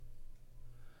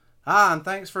Hi, and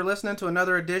thanks for listening to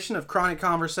another edition of Chronic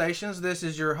Conversations. This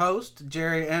is your host,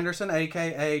 Jerry Anderson,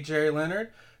 aka Jerry Leonard.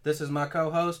 This is my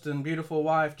co host and beautiful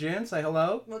wife, Jen. Say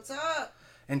hello. What's up?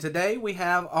 And today we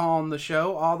have on the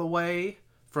show, all the way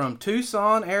from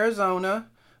Tucson, Arizona,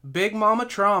 Big Mama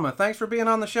Trauma. Thanks for being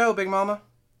on the show, Big Mama.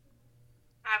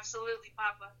 Absolutely,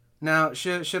 Papa. Now,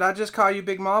 should I just call you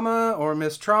Big Mama, or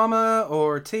Miss Trauma,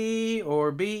 or T,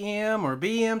 or BM, or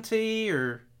BMT,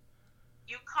 or.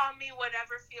 You call me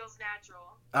whatever feels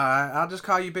natural. I'll just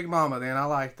call you Big Mama then. I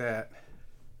like that.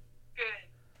 Good.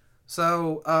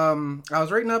 So, I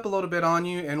was reading up a little bit on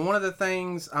you, and one of the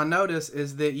things I noticed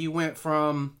is that you went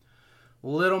from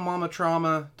Little Mama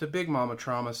Trauma to Big Mama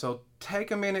Trauma. So,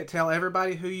 take a minute, tell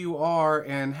everybody who you are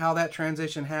and how that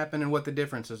transition happened and what the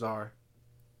differences are.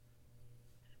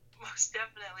 Most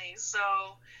definitely. So,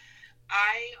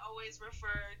 I always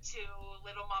refer to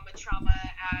Little Mama Trauma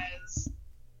as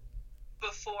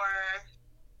before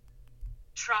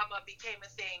trauma became a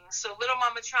thing. So, Little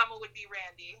Mama Trauma would be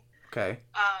Randy. Okay.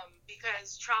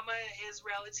 Because Trauma is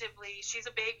she's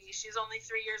a baby. She's only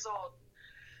 3 years old.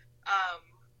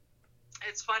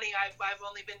 It's funny, I've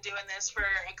only been doing this for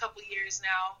a couple years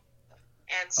now.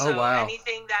 And so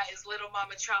anything that is Little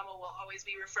Mama Trauma will always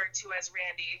be referred to as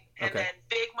Randy. And then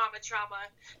Big Mama Trauma,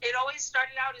 it always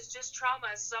started out as just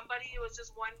trauma. Somebody, it was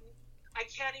just one, I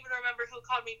can't even remember who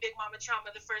called me Big Mama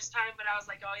Trauma the first time, but I was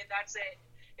like, oh yeah, that's it.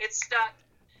 It stuck.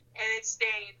 And it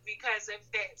stayed because it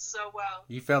fits so well.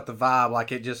 You felt the vibe,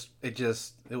 like it was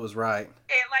right.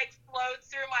 It like flowed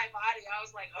through my body. I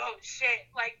was like, oh shit,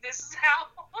 like this is how.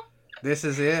 This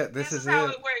is it. This is how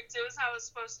it worked. It was how it was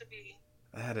supposed to be.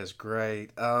 That is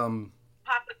great. Papa,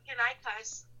 can I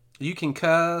cuss? You can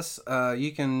cuss.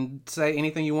 You can say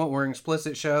anything you want. We're an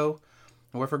explicit show.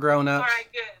 We're for grown-ups. All right,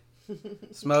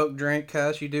 good. Smoke, drink,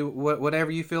 cuss. You do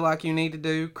whatever you feel like you need to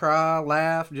do. Cry,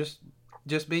 laugh.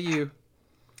 Just be you.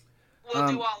 We'll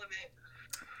do all of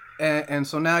it. And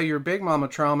so now you're Big Mama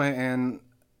Trauma, and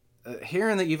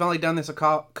hearing that you've only done this a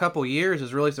couple years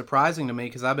is really surprising to me,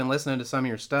 because I've been listening to some of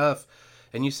your stuff,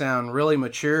 and you sound really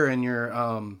mature in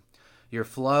your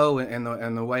flow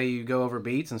and the way you go over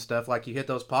beats and stuff. Like you hit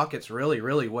those pockets really,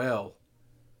 really well.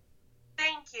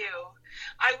 Thank you.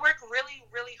 I work really,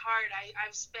 really hard.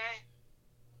 I've spent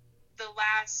the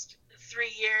last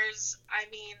 3 years,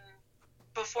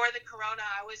 before the corona,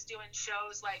 I was doing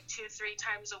shows like 2-3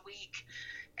 times a week,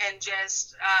 and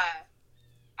just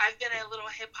I've been a little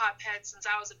hip-hop head since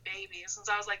I was a baby, since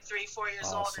I was like 3-4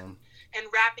 years Awesome. old, and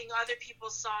rapping other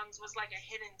people's songs was like a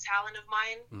hidden talent of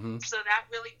mine. Mm-hmm. So that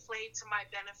really played to my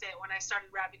benefit when I started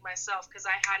rapping myself, because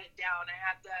I had it down. I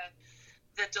had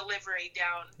the delivery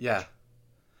down.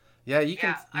 Yeah, you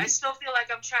can. I still feel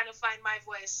like I'm trying to find my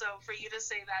voice. So for you to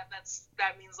say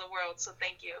that means the world. So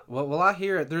thank you. Well, I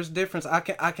hear it. There's a difference. I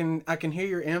can hear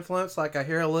your influence. Like I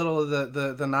hear a little of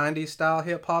the '90s style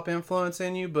hip hop influence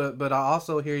in you, but I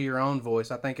also hear your own voice.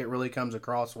 I think it really comes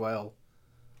across well.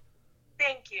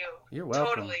 Thank you. You're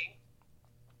welcome. Totally.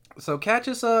 So catch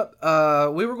us up.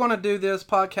 We were going to do this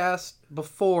podcast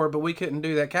before, but we couldn't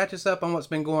do that. Catch us up on what's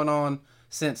been going on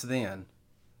since then.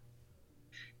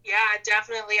 Yeah,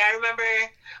 definitely. I remember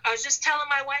I was just telling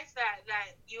my wife that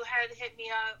you had hit me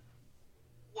up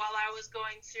while I was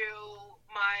going through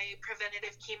my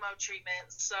preventative chemo treatment.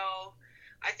 So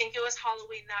I think it was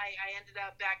Halloween night. I ended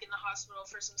up back in the hospital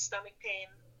for some stomach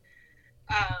pain.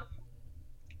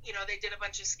 They did a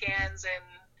bunch of scans and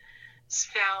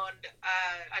found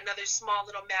another small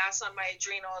little mass on my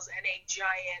adrenals and a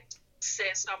giant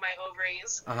cyst on my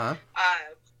ovaries. Uh-huh.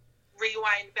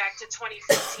 Rewind back to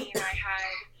 2015,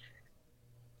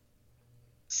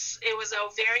 it was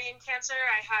ovarian cancer.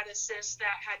 I had a cyst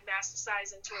that had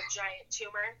metastasized into a giant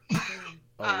tumor.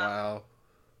 Oh, wow.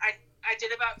 I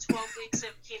did about 12 weeks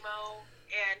of chemo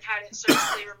and had it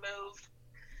surgically removed.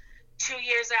 2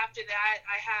 years after that,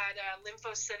 I had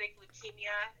lymphocytic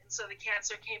leukemia, and so the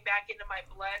cancer came back into my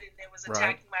blood, and it was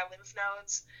attacking my lymph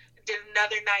nodes. Did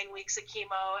another 9 weeks of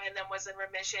chemo, and then was in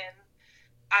remission.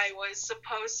 I was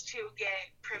supposed to get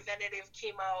preventative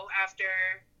chemo after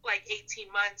like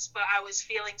 18 months, but I was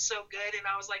feeling so good, and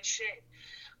I was like, shit,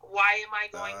 why am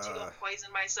I going to go poison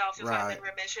myself if I'm in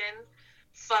remission?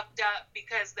 Fucked up,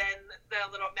 because then the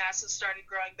little masses started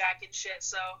growing back and shit.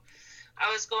 So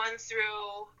I was going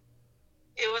through,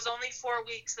 it was only 4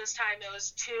 weeks this time. It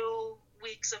was 2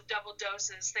 weeks of double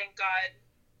doses, thank God.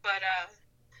 But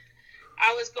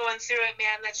I was going through it,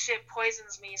 man. That shit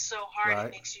poisons me so hard.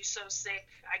 It makes you so sick.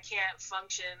 I can't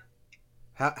function.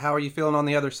 How are you feeling on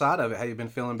the other side of it? Have you been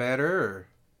feeling better? Or?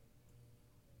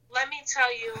 Let me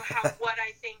tell you what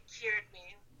I think cured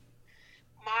me.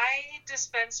 My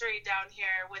dispensary down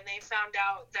here, when they found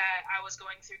out that I was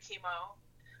going through chemo,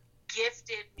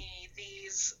 gifted me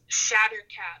these shatter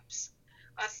caps,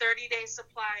 a 30-day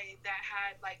supply that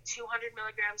had like 200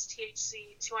 milligrams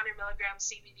THC, 200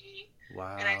 milligrams CBD.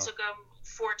 Wow. And I took them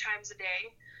 4 times a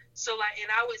day. So like,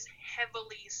 and I was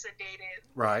heavily sedated.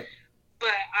 Right.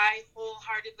 But I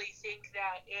wholeheartedly think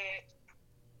that it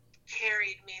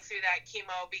carried me through that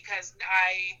chemo because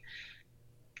I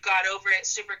got over it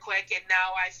super quick, and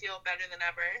now I feel better than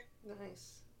ever.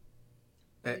 Nice.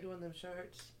 I need one of them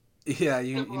shirts. Yeah,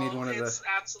 you need one of the... It's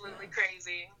absolutely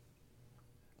crazy.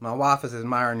 My wife is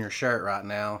admiring your shirt right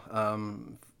now.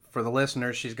 For the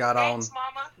listeners, she's got Thanks, on...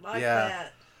 Mama. Like Yeah.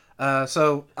 that.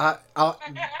 So I'll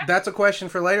that's a question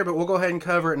for later, but we'll go ahead and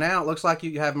cover it now. It looks like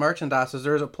you have merchandise. Is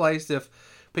there a place, if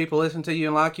people listen to you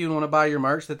and like you and want to buy your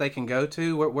merch, that they can go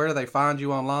to? Where do they find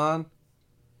you online?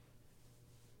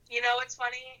 You know, it's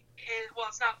funny. Well,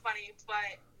 it's not funny, but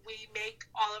we make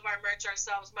all of our merch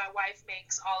ourselves. My wife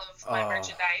makes all of my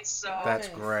merchandise, so That's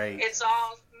great. it's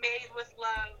all made with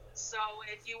love. So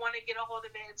if you want to get a hold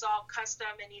of it, it's all custom,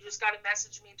 and you just got to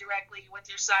message me directly with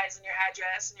your size and your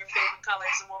address and your favorite colors,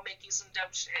 and we'll make you some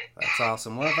dope shit. That's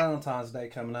awesome. Well, Valentine's Day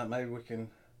coming up. Maybe we can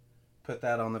put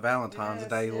that on the Valentine's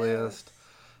Day list.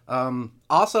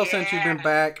 Also, since you've been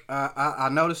back, I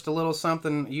noticed a little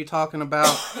something you talking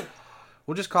about.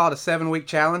 We'll just call it a 7-week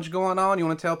challenge going on. You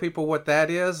want to tell people what that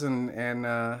is and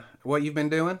what you've been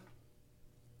doing?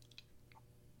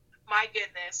 My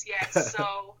goodness, yes.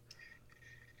 So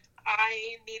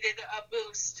I needed a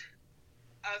boost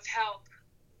of help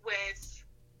with,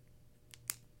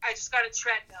 I just got a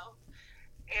treadmill.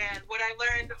 And what I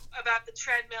learned about the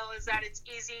treadmill is that it's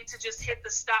easy to just hit the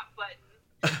stop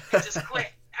button and just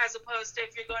quit. As opposed to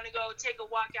if you're going to go take a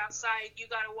walk outside, you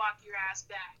got to walk your ass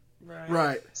back.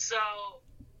 Right. So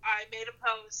I made a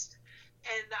post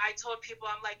and I told people,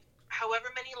 I'm like, however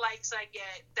many likes I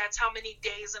get, that's how many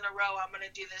days in a row I'm going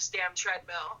to do this damn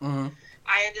treadmill. Mm-hmm.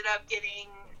 I ended up getting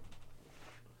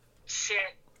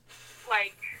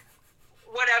like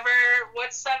whatever,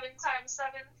 what's 7 times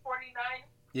 7? 49?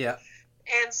 Yeah.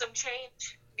 And some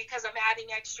change because I'm adding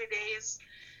extra days.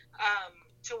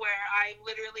 To where I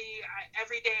literally,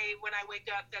 every day when I wake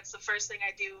up, that's the first thing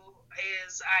I do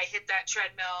is I hit that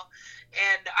treadmill.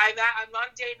 And I'm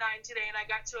on day 9 today, and I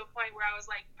got to a point where I was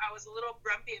a little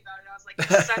grumpy about it. I was like,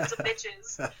 sons of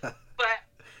bitches. But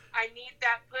I need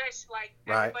that push. Like,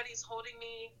 everybody's holding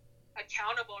me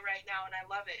accountable right now, and I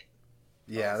love it.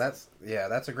 Yeah,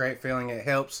 that's a great feeling. It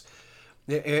helps.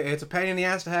 It's a pain in the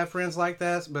ass to have friends like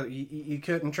that, but you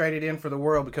couldn't trade it in for the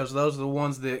world, because those are the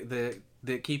ones that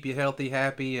keep you healthy,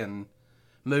 happy, and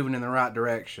moving in the right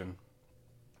direction.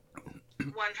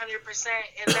 100%.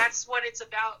 And that's what it's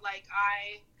about. Like,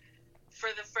 I, for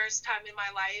the first time in my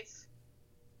life,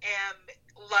 am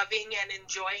loving and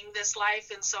enjoying this life.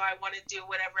 And so I want to do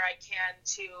whatever I can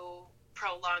to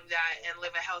prolong that and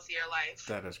live a healthier life.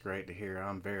 That is great to hear.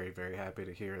 I'm very, very happy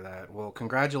to hear that. Well,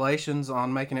 congratulations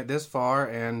on making it this far.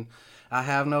 And I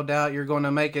have no doubt you're going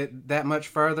to make it that much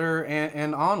further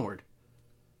and onward.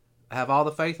 I have all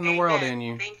the faith in the world in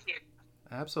you. Thank you.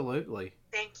 Absolutely.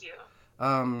 Thank you.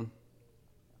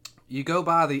 You go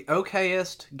by the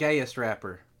okayest, gayest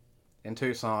rapper in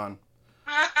Tucson.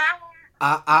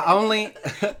 I only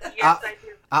Yes, I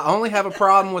do. I only have a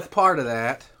problem with part of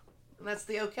that. And that's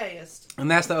the okayest. And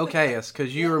that's the okayest,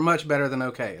 because you are much better than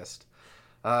okayest.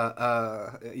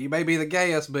 You may be the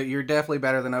gayest, but you're definitely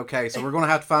better than okay. So we're going to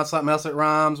have to find something else that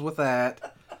rhymes with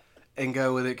that and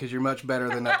go with it, because you're much better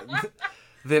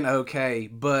than okay.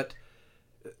 But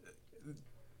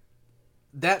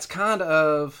that's kind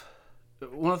of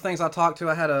one of the things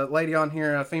I had a lady on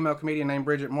here, a female comedian named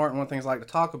Bridget Martin. One of the things I like to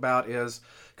talk about is,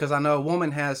 because I know a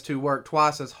woman has to work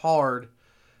twice as hard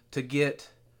to get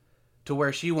to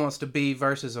where she wants to be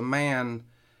versus a man.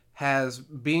 Has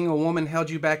being a woman held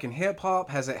you back in hip hop?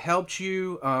 Has it helped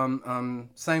you?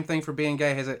 Same thing for being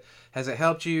gay. Has it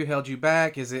helped you? Held you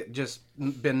back? Has it just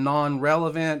been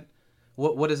non-relevant?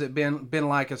 What has it been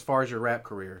like as far as your rap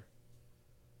career?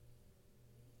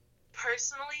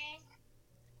 Personally,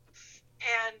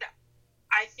 and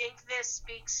I think this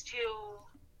speaks to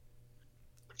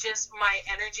just my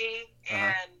energy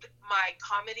and my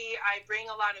comedy. I bring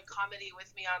a lot of comedy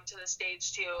with me onto the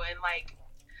stage too, and like,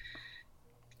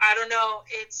 I don't know,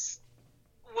 it's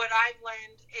what I've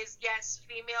learned is, yes,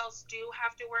 females do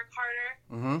have to work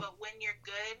harder, but when you're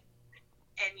good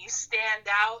and you stand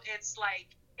out, it's like,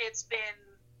 it's been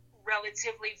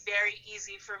relatively very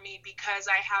easy for me because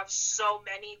I have so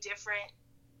many different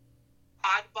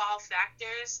oddball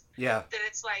factors. Yeah. That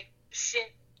it's like,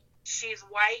 shit, she's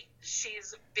white,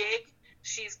 she's big,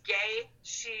 she's gay,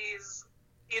 she's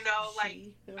you know, like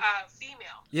She.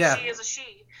 female. Yeah. She is a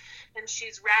she, and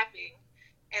she's rapping,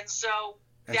 and so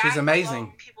And she's amazing.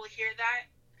 Alone, people hear that,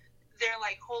 they're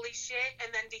like, holy shit,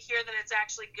 and then to hear that it's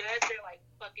actually good, they're like,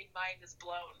 fucking mind is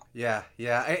blown. Yeah,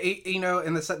 yeah. You know,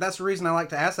 and that's the reason I like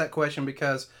to ask that question,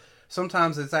 because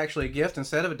sometimes it's actually a gift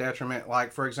instead of a detriment.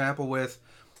 Like, for example, with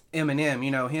Eminem,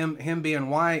 you know, him being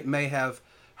white may have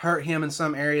hurt him in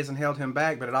some areas and held him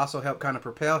back, but it also helped kind of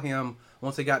propel him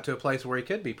once he got to a place where he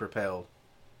could be propelled.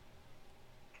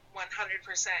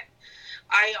 100%.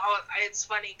 It's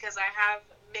funny because I have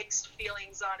mixed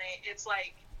feelings on it. It's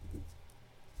like,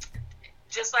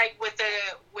 just like with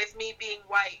me being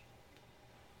white,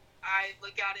 I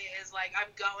look at it as like I'm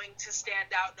going to stand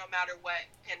out no matter what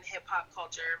in hip hop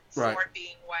culture for Right.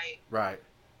 being white. Right.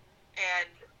 And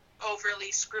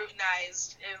overly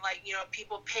scrutinized, and like, you know,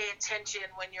 people pay attention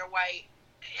when you're white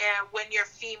and when you're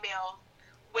female,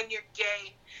 when you're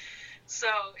gay. So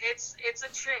it's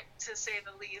a trick, to say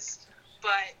the least.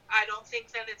 But I don't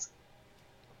think that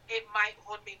it might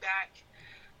hold me back,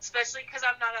 especially because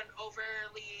I'm not an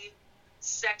overly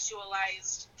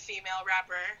sexualized female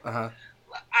rapper. Uh-huh.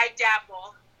 I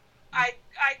dabble. I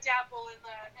dabble in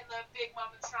the Big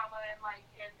Mama Trauma and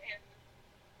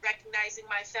recognizing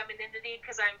my femininity,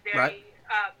 because I'm very Right.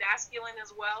 masculine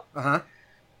as well. Uh-huh.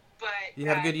 But You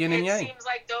have a good yin and yang. It seems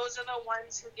like those are the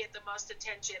ones who get the most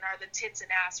attention, are the tits and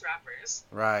ass rappers.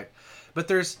 Right. But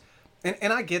there's,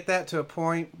 and I get that to a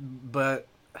point, but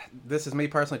this is me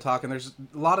personally talking, there's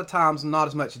a lot of times not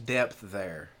as much depth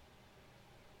there.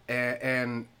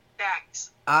 And Facts.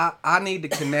 I need to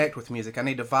connect with music. I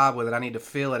need to vibe with it. I need to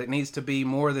feel it. It needs to be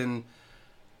more than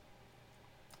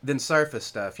surface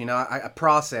stuff. You know, I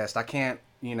processed. I can't,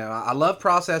 you know, I love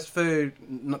processed food.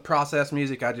 Processed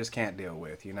music I just can't deal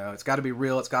with. You know, it's got to be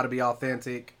real. It's got to be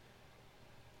authentic.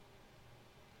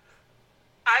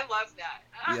 I love that.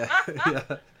 Yeah,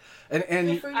 yeah.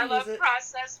 And For I love music.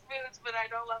 processed foods, but I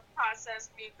don't love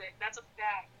processed music. That's a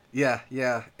fact. yeah,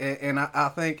 yeah. And I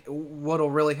think what'll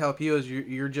really help you is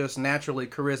you're just naturally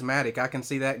charismatic. I can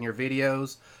see that in your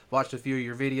videos. Watched a few of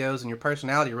your videos, and your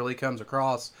personality really comes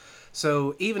across.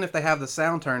 So even if they have the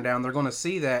sound turned down, they're going to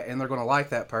see that and they're going to like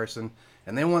that person.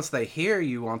 And then once they hear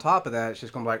you on top of that, it's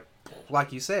just going to be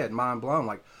like you said, mind blown.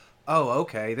 Like, oh,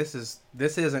 okay, this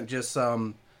isn't just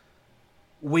some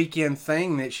weekend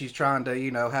thing that she's trying to,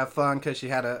 you know, have fun because she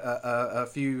had a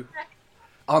few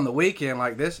on the weekend.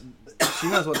 Like this, she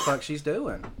knows what the fuck she's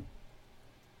doing.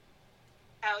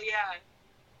 Hell yeah.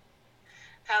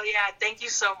 Hell yeah. Thank you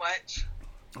so much.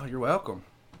 Oh, you're welcome.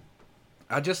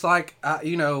 I just like,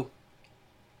 you know,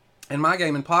 in my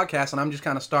game and podcast, and I'm just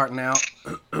kind of starting out,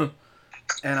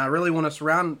 and I really want to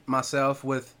surround myself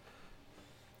with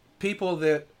people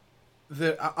that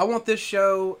I want this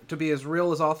show to be as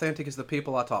real, as authentic as the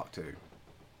people I talk to.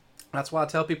 That's why I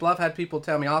tell people, I've had people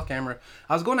tell me off camera,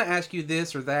 I was going to ask you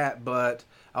this or that, but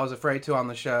I was afraid to on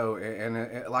the show.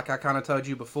 And like I kind of told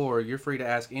you before, you're free to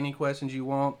ask any questions you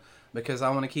want, because I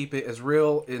want to keep it as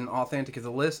real and authentic as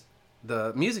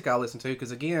the music I listen to.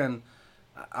 Because again,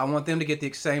 I want them to get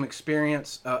the same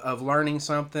experience of learning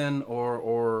something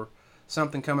or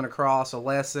something coming across, a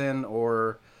lesson,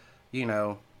 or, you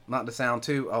know, not to sound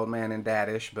too old man and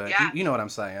daddish, but Yeah. you know what I'm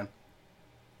saying.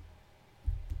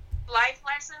 Life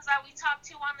lessons that we talk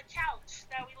to on the couch,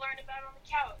 that we learn about on the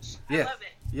couch. Yeah. I love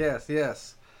it. Yes,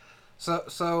 yes.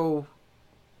 So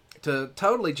to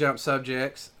totally jump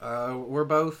subjects, we're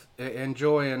both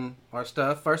enjoying our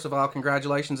stuff. First of all,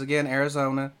 congratulations again,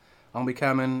 Arizona, on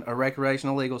becoming a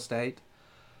recreational legal state.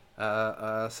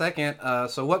 Second,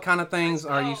 so what kind of things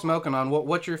are you smoking on?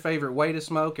 What's your favorite way to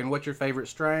smoke, and what's your favorite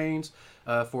strains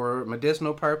for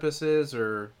medicinal purposes?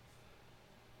 Or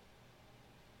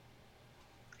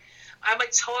I'm a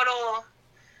total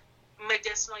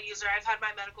medicinal user. I've had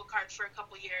my medical card for a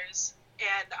couple years,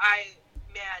 and I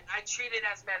treat it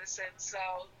as medicine. So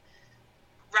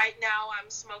right now I'm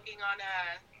smoking on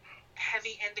a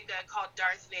heavy indica called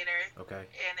Darth Vader, okay,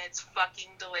 and it's fucking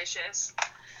delicious.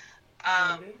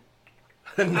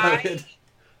 noted.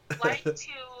 I like to.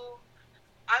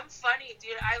 I'm funny,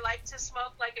 dude. I like to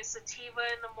smoke like a sativa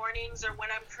in the mornings, or when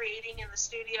I'm creating in the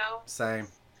studio, Same.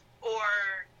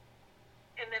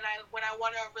 and then when I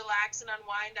want to relax and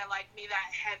unwind, I like me that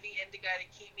heavy indica to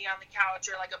keep me on the couch,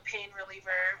 or like a pain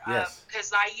reliever. Yes.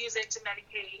 Because I use it to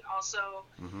medicate. Also,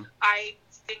 Mm-hmm. I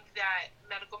think that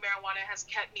medical marijuana has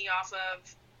kept me off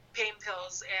of pain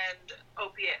pills and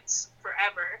opiates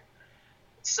forever.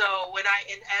 So when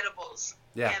in edibles,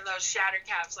 Yeah. and those shatter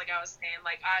caps, like I was saying,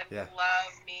 like I Yeah.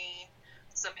 love me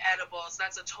some edibles.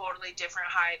 That's a totally different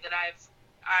high that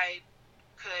I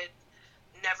could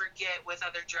never get with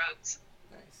other drugs.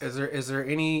 Nice. Is there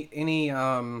any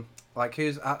like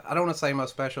who's I don't want to say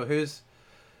most special, who's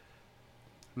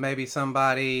maybe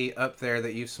somebody up there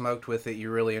that you've smoked with that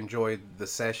you really enjoyed the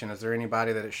session? Is there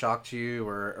anybody that it shocked you,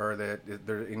 or that is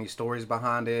there any stories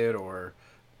behind it, or?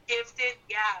 Gifted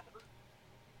Gab.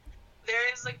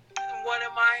 There is like one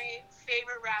of my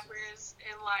favorite rappers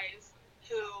in life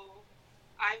who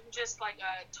I'm just like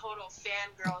a total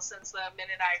fangirl since the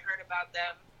minute I heard about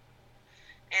them.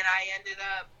 And I ended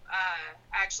up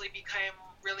actually became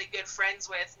really good friends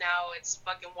with. Now it's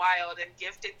fucking wild. And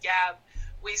Gifted Gab,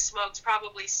 we smoked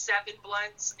probably 7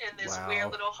 blunts in this Wow.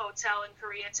 weird little hotel in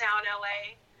Koreatown,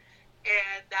 LA.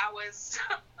 And that was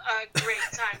a great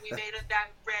time. We made that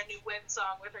brand new Wind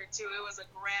song with her too. It was a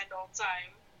grand old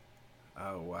time.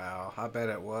 Oh wow, I bet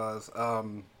it was.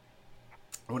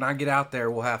 When I get out there,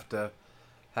 we'll have to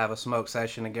have a smoke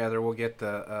session together. We'll get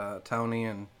the Tony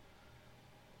and.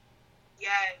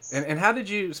 Yes. And how did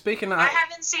you, speaking of... I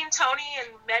haven't seen Tony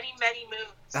in many, many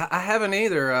moons. I haven't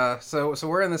either. So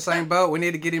we're in the same boat. We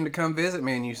need to get him to come visit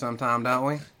me and you sometime, don't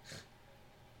we?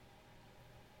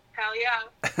 Hell yeah.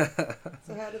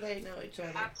 So how do they know each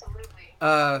other? Absolutely.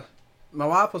 My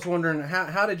wife was wondering,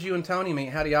 how did you and Tony meet?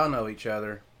 How do y'all know each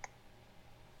other?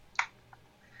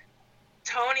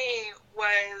 Tony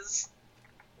was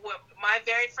my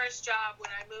very first job when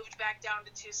I moved back down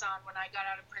to Tucson when I got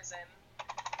out of prison.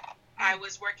 I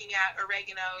was working at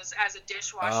Oregano's as a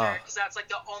dishwasher because that's like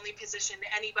the only position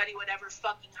anybody would ever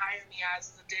fucking hire me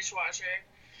as a dishwasher.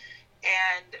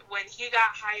 And when he got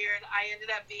hired, I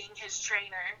ended up being his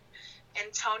trainer.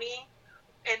 And Tony,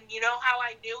 and you know how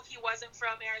I knew he wasn't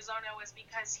from Arizona was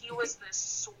because he was the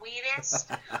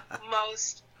sweetest,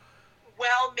 most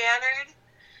well-mannered,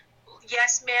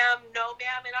 yes ma'am, no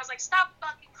ma'am. And I was like, stop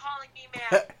fucking calling me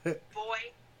ma'am,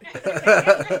 boy.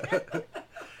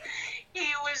 He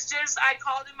was just, I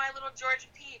called him my little Georgia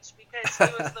Peach because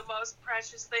he was the most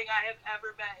precious thing I have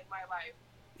ever met in my life.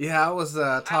 Yeah, I was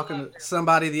talking to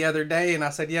somebody the other day, and I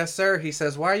said, yes, sir. He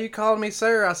says, why are you calling me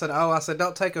sir? I said,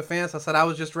 don't take offense. I said, I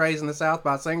was just raised in the South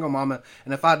by a single mama,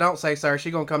 and if I don't say sir,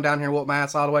 she's going to come down here and whoop my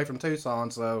ass all the way from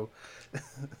Tucson, so.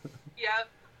 Yep,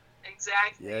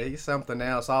 exactly. Yeah, he's something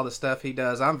else. All the stuff he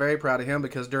does. I'm very proud of him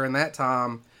because during that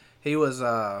time, he was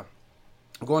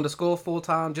going to school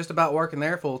full-time, just about working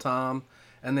there full-time,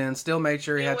 and then still made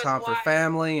sure he had time for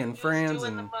family and friends,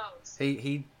 and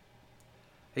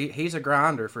he's a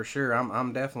grinder for sure.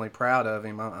 I'm definitely proud of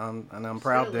him. I'm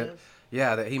proud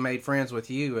that he made friends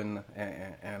with you and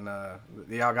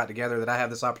y'all got together, that I have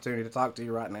this opportunity to talk to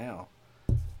you right now.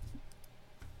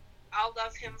 I'll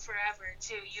love him forever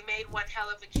too. You made one hell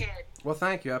of a kid. Well,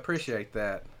 thank you. I appreciate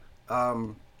that.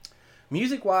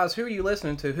 Music wise, who are you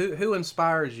listening to? Who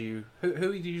inspires you?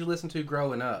 Who did you listen to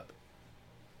growing up?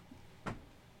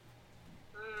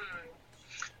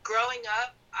 Growing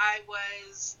up, I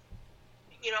was,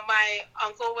 my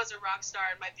uncle was a rock star,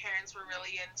 and my parents were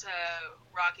really into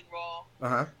rock and roll.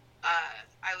 Uh-huh.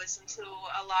 I listened to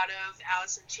a lot of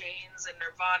Alice in Chains and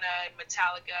Nirvana and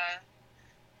Metallica.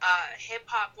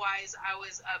 Hip-hop wise, I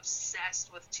was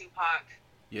obsessed with Tupac.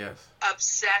 Yes.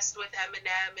 Obsessed with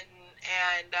Eminem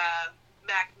and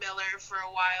Mac Miller for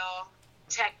a while.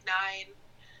 Tech Nine.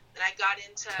 Then I got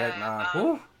into Tech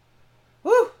Nine.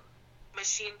 Woo!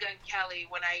 Machine Gun Kelly.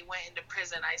 When I went into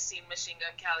prison, I seen Machine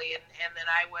Gun Kelly, and then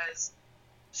I was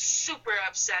super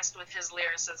obsessed with his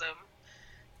lyricism.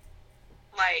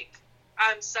 Like,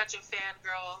 I'm such a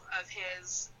fangirl of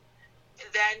his.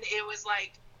 Then it was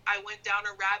like I went down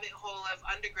a rabbit hole of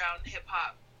underground hip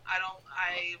hop.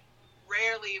 I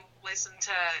rarely listen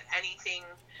to anything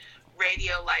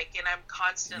radio like, and I'm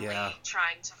constantly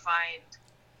trying to find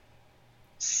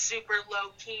super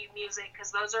low-key music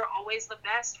because those are always the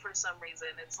best for some reason.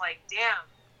 It's like, damn,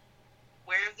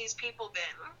 where have these people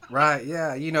been? Right,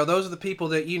 yeah. Those are the people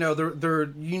that,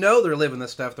 they're living the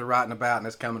stuff they're writing about, and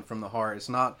it's coming from the heart. It's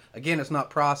not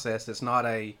processed. It's not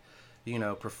a,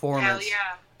 performance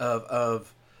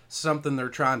of something they're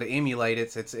trying to emulate.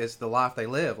 It's the life they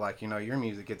live. Like, your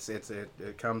music,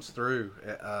 it comes through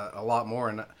a lot more,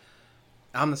 and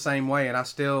I'm the same way, and I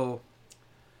still...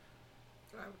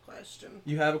 I have a question.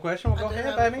 You have a question? Well, go ahead,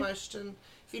 baby. I have a question.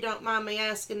 If you don't mind me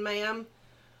asking, ma'am,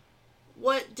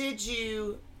 what did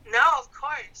you... No, of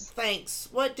course. Thanks.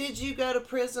 What did you go to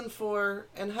prison for,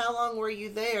 and how long were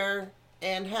you there,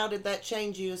 and how did that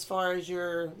change you as far as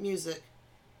your music?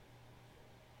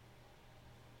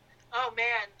 Oh,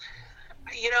 man.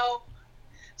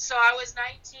 So I was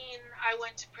 19. I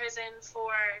went to prison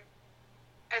for,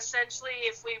 essentially,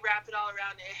 if we wrap it all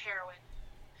around, heroin.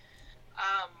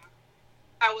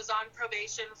 I was on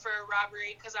probation for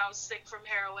robbery because I was sick from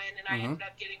heroin, and I ended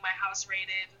up getting my house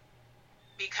raided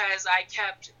because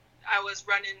I was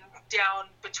running down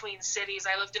between cities.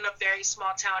 I lived in a very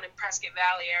small town in Prescott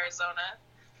Valley, Arizona,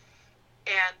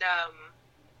 and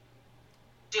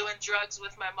doing drugs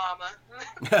with my mama,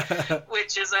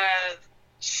 which is a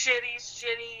shitty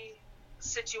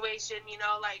situation, you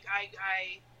know. Like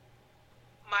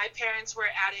my parents were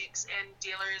addicts and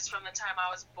dealers from the time I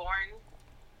was born.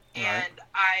 And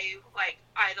I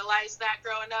idolized that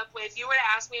growing up. If you were to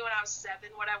ask me when I was 7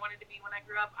 what I wanted to be when I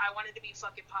grew up, I wanted to be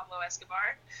fucking Pablo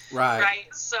Escobar. Right.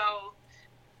 So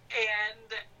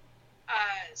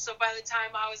by the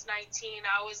time I was 19,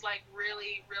 I was like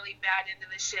really, really bad into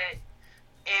the shit.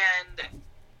 And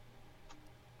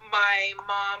my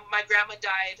grandma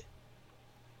died,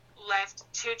 left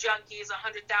 2 junkies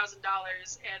 $100,000,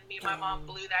 and me and my mom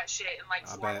blew that shit in like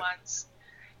 4 months.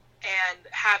 And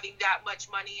having that much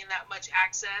money and that much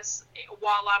access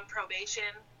while on probation,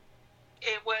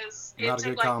 it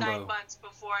took like combo. 9 months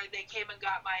before they came and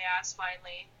got my ass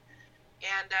finally.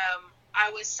 And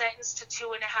I was sentenced to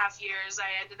 2.5 years.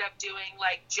 I ended up doing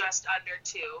like just under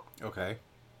 2. Okay.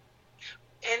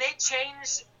 And it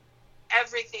changed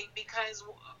everything because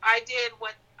I did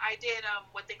what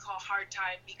they call hard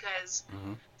time, because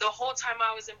the whole time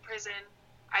I was in prison,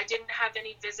 I didn't have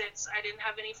any visits. I didn't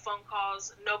have any phone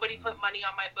calls. Nobody put money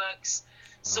on my books.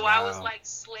 So I was like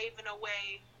slaving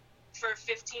away for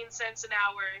 15 cents an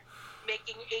hour,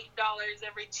 making $8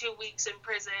 every 2 weeks in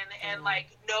prison, and like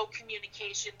no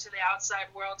communication to the outside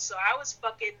world. So I was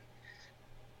fucking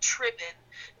tripping.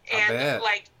 And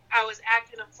like I was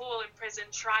acting a fool in prison,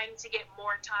 trying to get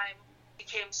more time,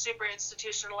 became super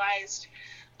institutionalized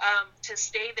to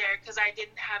stay there because I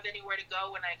didn't have anywhere to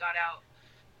go when I got out.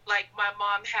 Like my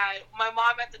mom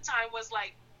at the time was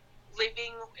like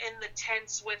living in the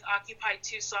tents with Occupy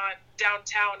Tucson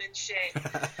downtown and shit.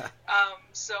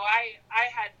 So I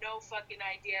had no fucking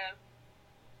idea.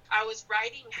 I was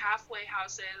writing halfway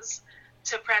houses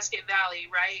to Prescott Valley,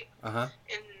 right?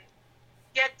 And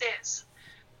get this,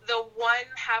 the one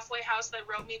halfway house that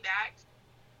wrote me back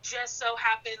just so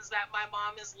happens that my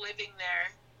mom is living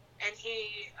there. And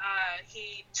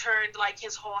he turned like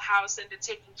his whole house into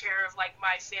taking care of like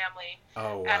my family.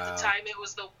 Oh, wow. At the time, it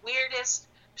was the weirdest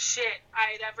shit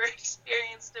I had ever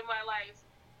experienced in my life.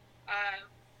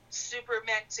 Super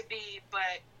meant to be,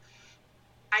 but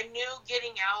I knew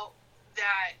getting out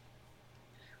that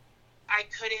I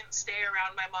couldn't stay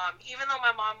around my mom, even though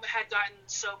my mom had gotten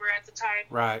sober at the time.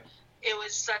 Right. It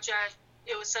was such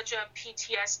a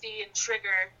PTSD and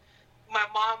trigger. My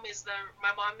mom is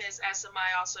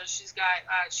SMI also. She's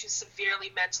severely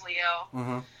mentally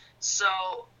ill.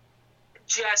 So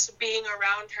just being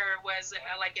around her was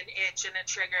like an itch and a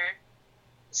trigger.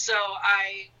 So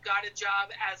I got a job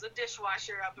as a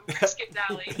dishwasher up in Prescott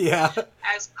Valley. Yeah.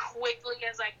 As quickly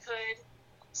as I could,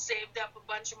 saved up a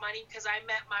bunch of money because I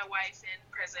met my wife in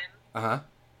prison.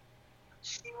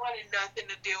 She wanted nothing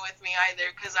to do with me either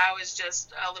because I was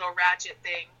just a little ratchet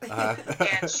thing.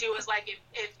 And she was like,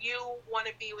 if you want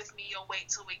to be with me, you'll wait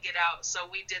till we get out. So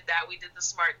we did that. We did the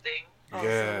smart thing.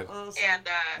 Good. Awesome.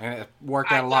 And it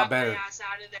worked out a lot better. I got my ass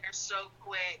out of there so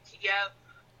quick. Yep.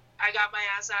 I got my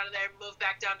ass out of there, moved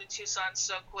back down to Tucson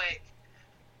so quick.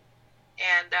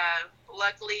 And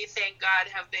luckily, thank God,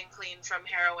 have been clean from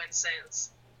heroin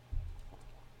since.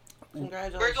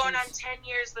 Congratulations. We're going on 10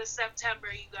 years this September,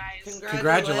 you guys.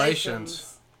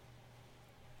 Congratulations.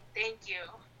 Thank you.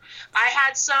 I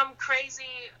had some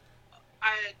crazy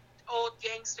old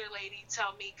gangster lady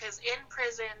tell me, because in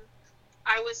prison,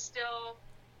 I was still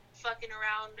fucking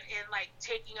around and like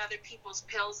taking other people's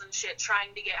pills and shit,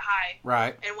 trying to get high.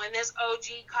 Right. And when this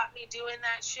OG caught me doing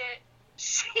that shit,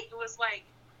 she was like,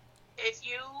 if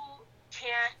you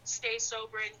can't stay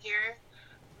sober in here,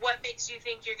 what makes you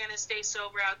think you're going to stay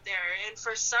sober out there? And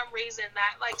for some reason,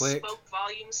 that like Clicked. spoke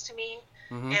volumes to me.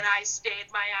 And I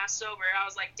stayed my ass sober. I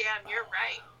was like, damn, you're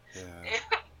right. Yeah.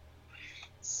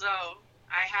 So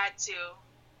I had to.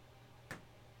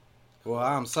 Well,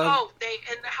 I'm so...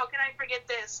 and how can I forget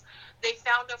this? They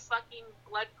found a fucking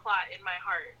blood clot in my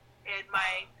heart. And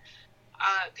my,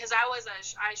 because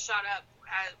I shot up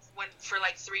for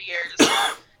like 3 years.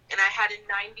 And I had a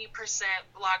 90%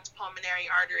 blocked pulmonary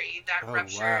artery that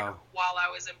ruptured while I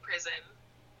was in prison.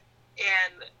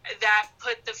 And that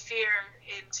put the fear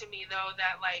into me, though,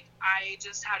 that, like, I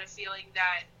just had a feeling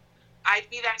that I'd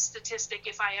be that statistic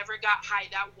if I ever got high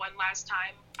that one last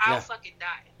time. I'll fucking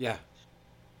die. Yeah.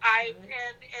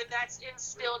 And that's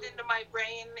instilled into my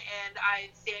brain, and I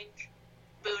thank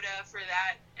Buddha for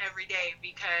that every day,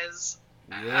 because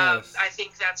I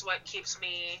think that's what keeps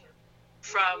me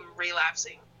from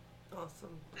relapsing. Awesome.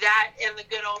 That and the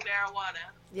good old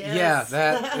marijuana. Yes. Yeah,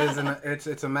 that is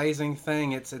it's amazing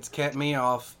thing. It's kept me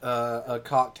off a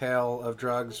cocktail of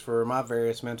drugs for my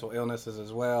various mental illnesses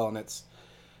as well, and it's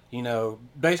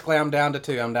basically I'm down to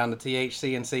two. I'm down to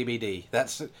THC and CBD.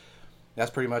 That's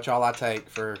pretty much all I take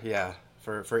for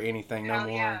anything. No Hell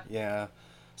more. yeah. Yeah.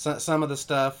 Some of the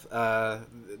stuff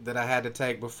that I had to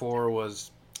take before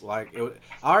was like I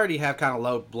already have kind of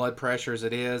low blood pressure as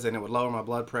it is, and it would lower my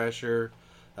blood pressure.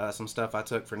 Some stuff I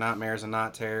took for nightmares and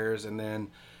night terrors, and then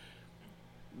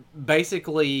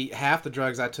basically half the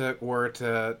drugs I took were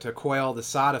to quell the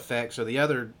side effects of the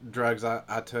other drugs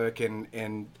I took,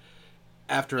 and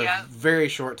after a very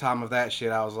short time of that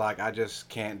shit, I was like, I just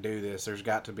can't do this. There's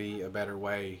got to be a better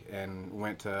way, and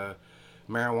went to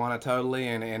marijuana totally,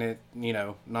 and it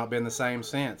not been the same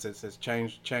since. It's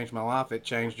changed my life. It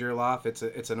changed your life. It's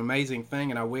an amazing thing,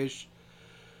 and I wish.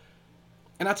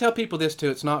 And I tell people this too.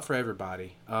 It's not for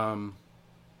everybody.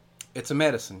 It's a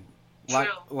medicine.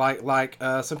 Like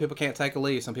some people can't take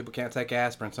Aleve. Some people can't take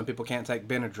aspirin. Some people can't take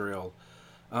Benadryl.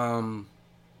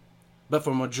 But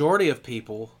for a majority of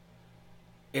people,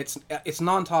 it's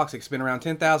non-toxic. It's been around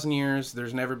 10,000 years.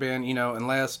 There's never been,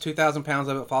 unless 2,000 pounds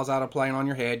of it falls out of a plane on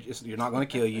your head, you're not going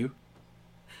to kill you.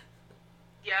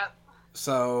 Yep.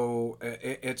 So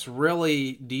it's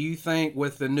really, do you think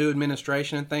with the new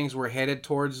administration and things, we're headed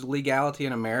towards legality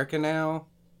in America now?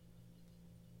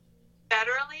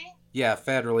 Federally? Yeah,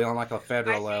 federally, on like a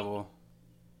federal level.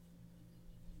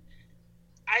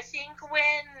 I think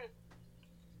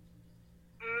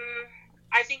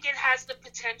I think it has the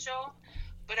potential,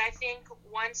 but I think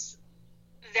once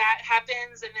that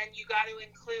happens, and then you got to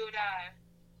include,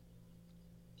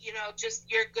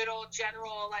 just your good old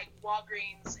general like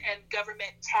Walgreens and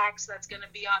government tax that's going to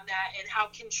be on that, and how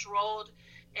controlled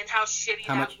and how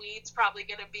shitty weed's probably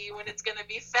going to be when it's going to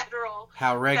be federal.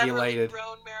 How regulated. Federally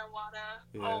grown marijuana.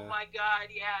 Yeah. Oh my God,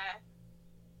 yeah.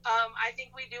 I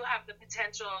think we do have the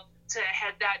potential to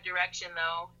head that direction,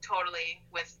 though, totally,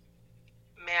 with,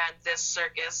 this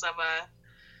circus of a...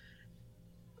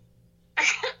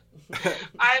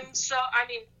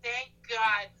 thank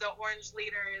God the orange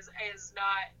leader is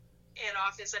not in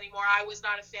office anymore. I was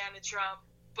not a fan of Trump,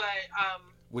 but...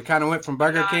 we kind of went from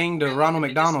Burger King to Ronald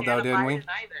McDonald, though, didn't we?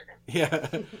 Yeah.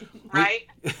 Right?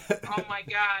 Oh, my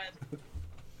God.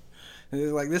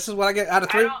 It's like, this is what I get out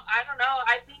of 3... I don't know.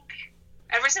 I think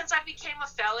ever since I became a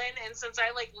felon, and since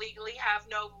I, legally have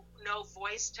no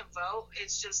voice to vote,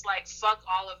 it's just, fuck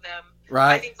all of them.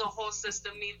 Right. I think the whole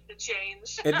system needs to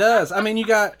change. It does. I mean, you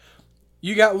got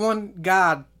one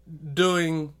guy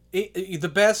doing...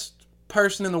 the best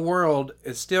person in the world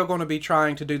is still going to be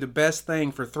trying to do the best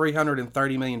thing for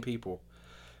 330 million people.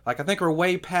 I think we're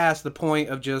way past the point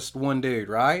of just one dude,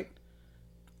 right?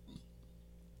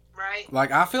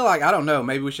 Right. I feel like, I don't know,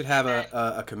 maybe we should have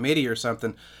a committee or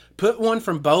something. Put one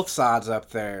from both sides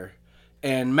up there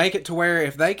and make it to where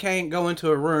if they can't go into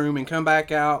a room and come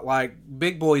back out like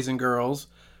big boys and girls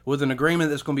with an agreement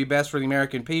that's going to be best for the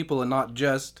American people and not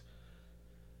just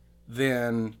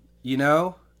then, Say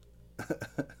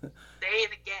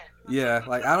it again. Yeah,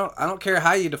 I don't care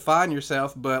how you define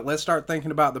yourself, but let's start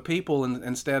thinking about the people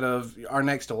instead of our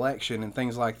next election and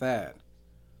things like that.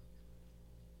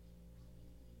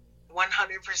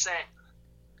 100%.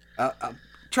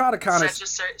 Try to kind of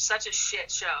such a shit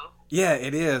show. Yeah,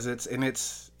 it is. It's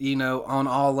on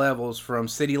all levels, from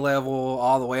city level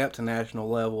all the way up to national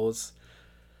levels.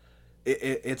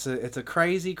 It's a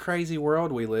crazy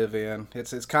world we live in.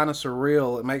 It's kind of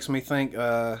surreal. It makes me think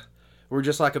we're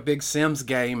just like a big Sims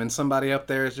game, and somebody up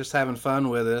there is just having fun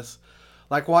with us.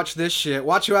 Watch this shit.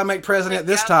 Watch who I make president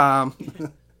this time.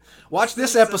 Watch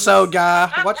this episode,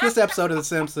 guy. Watch this episode of The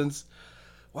Simpsons.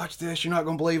 Watch this. You're not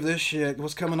going to believe this shit.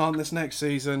 What's coming on this next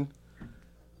season?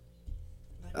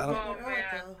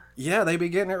 Yeah, they be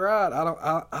getting it right.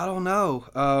 I don't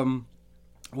know.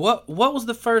 What was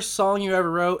the first song you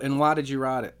ever wrote, and why did you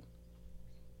write it?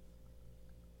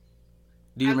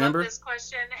 Do you remember? I love this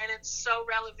question, and it's so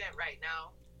relevant right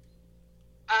now.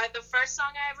 The first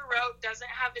song I ever wrote doesn't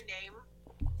have a name.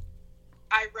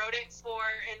 I wrote it for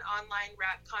an online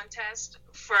rap contest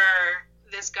for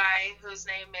this guy whose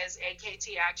name is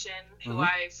AKT Action, who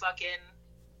I fell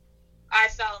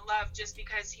in love just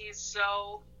because he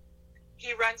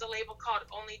runs a label called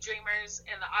Only Dreamers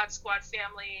in the Odd Squad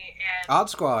family, and Odd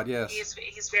Squad, yes. He's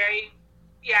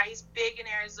big in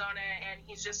Arizona, and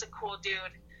he's just a cool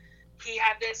dude. He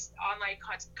had this online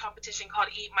competition called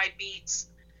Eat My Beats,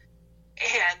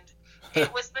 and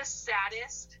it was the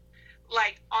saddest,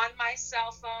 on my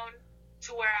cell phone,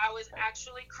 to where I was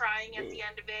actually crying at the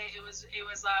end of it. It was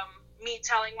me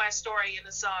telling my story in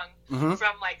the song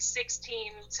from like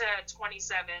 16 to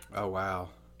 27. Oh wow.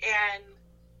 And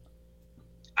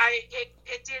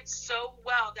it did so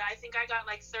well that I think I got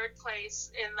like 3rd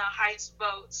place in the highest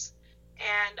votes.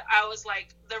 And I was like,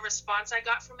 the response I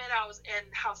got from it, and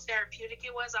how therapeutic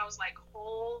it was, I was like,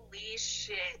 holy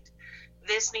shit,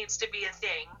 this needs to be a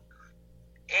thing.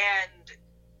 And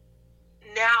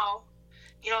now,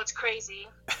 you know what's crazy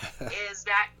is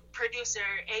that producer,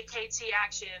 AKT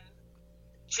Action,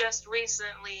 just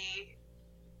recently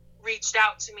reached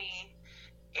out to me,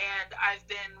 and I've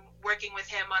been working with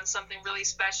him on something really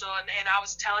special. And I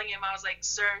was telling him, I was like,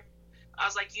 sir, I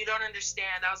was like, you don't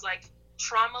understand. I was like,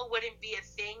 trauma wouldn't be a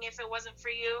thing if it wasn't for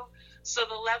you. So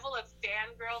the level of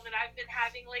fangirl that I've been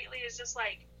having lately is just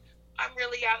like, I'm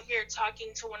really out here talking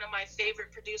to one of my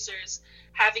favorite producers,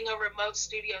 having a remote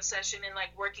studio session and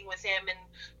like working with him and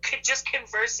just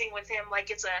conversing with him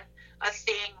like it's a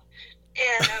thing.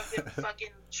 And I've been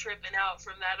fucking tripping out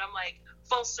from that. I'm like,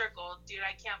 full circle, dude,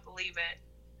 I can't believe it.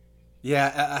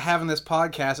 Yeah, having this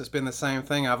podcast, it's been the same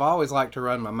thing. I've always liked to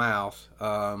run my mouth,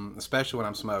 especially when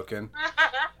I'm smoking.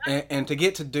 And to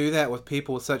get to do that with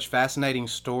people with such fascinating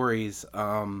stories,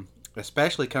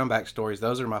 especially comeback stories,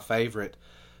 those are my favorite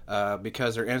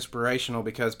because they're inspirational,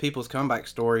 because people's comeback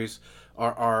stories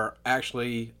are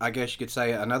actually, I guess you could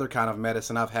say, another kind of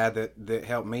medicine I've had that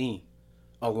helped me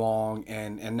along.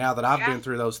 And now that I've been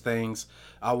through those things,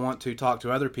 I want to talk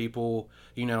to other people.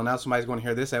 You know, now somebody's going to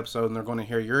hear this episode and they're going to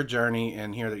hear your journey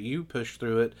and hear that you pushed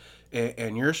through it,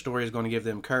 and your story is going to give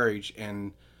them courage.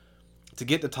 And to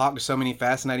get to talk to so many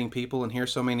fascinating people and hear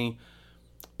so many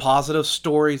positive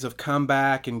stories of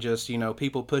comeback and just, you know,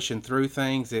 people pushing through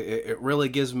things, it really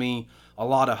gives me a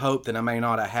lot of hope that I may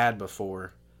not have had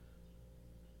before.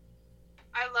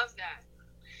 I love that.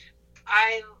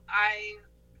 I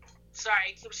sorry,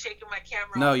 I keep shaking my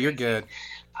camera. No, you're good.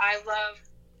 I love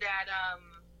that.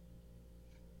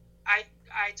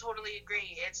 I totally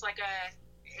agree. It's like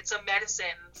it's a medicine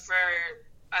for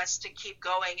us to keep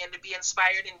going and to be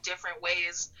inspired in different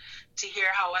ways, to hear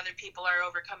how other people are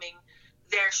overcoming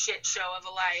their shit show of a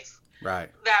life.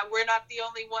 Right. That we're not the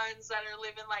only ones that are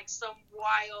living like some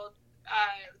wild,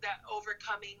 that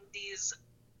overcoming these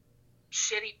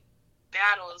shitty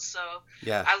battles. So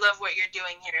yeah, I love what you're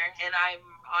doing here, and I'm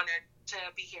honored to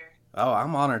be here. Oh,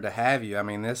 I'm honored to have you. I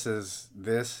mean, I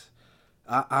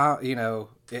you know,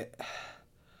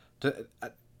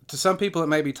 to some people it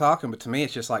may be talking, but to me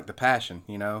it's just like the passion.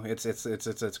 You know,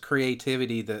 it's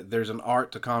creativity. That there's an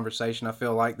art to conversation. I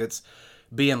feel like that's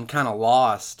being kind of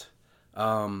lost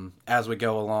as we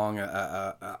go along.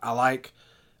 I like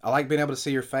being able to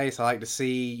see your face. I like to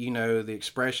see, you know, the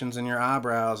expressions in your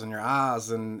eyebrows and your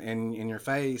eyes and in your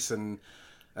face, and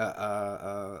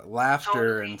laughter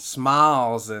Totally. and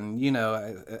smiles, and, you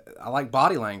know, I like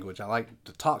body language. I like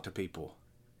to talk to people.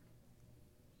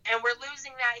 And we're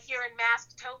losing that here in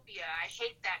Masktopia. I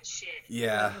hate that shit.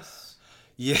 Yeah. Yes.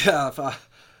 Yeah.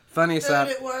 Funny Dude, side.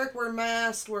 at work, we're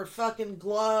masked, we're fucking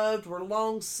gloved, we're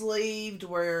long sleeved,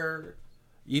 we're...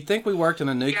 You think we worked in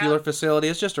a nuclear facility?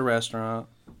 It's just a restaurant.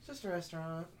 It's just a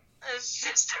restaurant. It's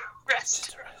just a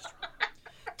restaurant.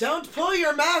 Don't pull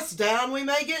your mask down, we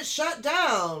may get shut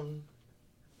down.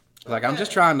 Like, I'm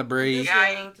just trying to breathe.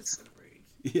 Yeah. Just gonna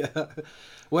breathe. Yeah.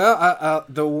 Well,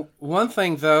 the one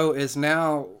thing, though, is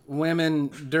now women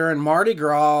during Mardi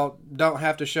Gras don't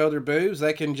have to show their boobs.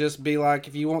 They can just be like,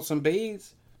 if you want some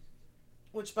beads.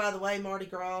 Which, by the way, Mardi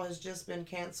Gras has just been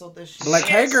canceled this year. Like,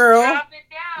 hey, girl, Drop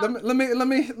it down.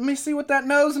 let me see what that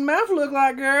nose and mouth look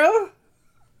like, girl.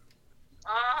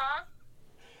 Uh-huh.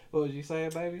 What was you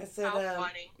saying, baby? I said, How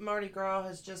funny. Mardi Gras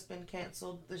has just been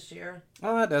canceled this year.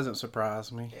 Oh, that doesn't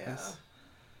surprise me. Yeah.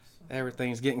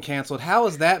 Everything's getting canceled. How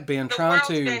has that been The trying world's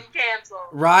to... been canceled.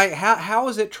 Right. How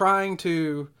is it trying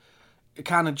to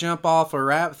kind of jump off a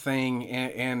rap thing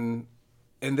in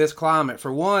this climate?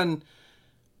 For one,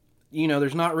 you know,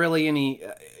 there's not really any.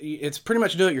 It's pretty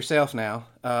much do it yourself now.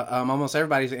 Almost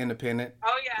everybody's independent.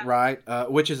 Oh, yeah. Right.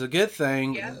 Which is a good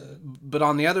thing. Yeah. But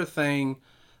on the other thing,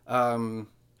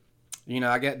 you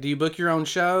know, do you book your own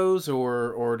shows,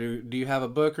 or do you have a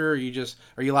booker? Or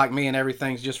are you like me and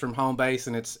everything's just from home base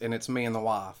and it's me and the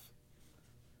wife?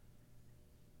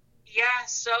 Yeah,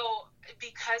 so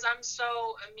because I'm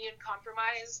so immune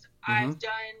compromised, Mm-hmm. I've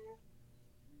done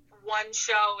one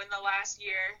show in the last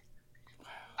year.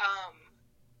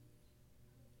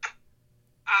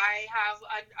 I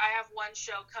have one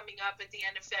show coming up at the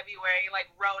end of February, like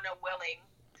Rona willing.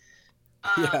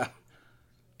 Yeah.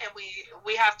 And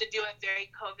we have to do it very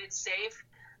COVID safe.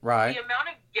 Right. The amount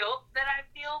of guilt that I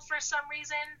feel for some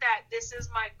reason that this is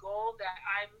my goal, that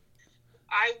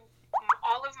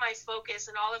all of my focus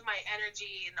and all of my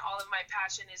energy and all of my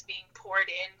passion is being poured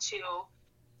into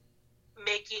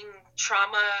making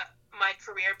trauma my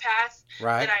career path,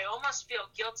 Right. that I almost feel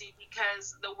guilty,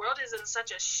 because the world is in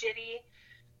such a shitty,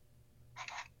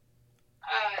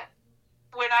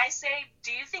 when I say,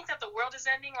 do you think that the world is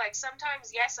ending? Like,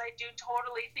 sometimes, yes, I do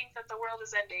totally think that the world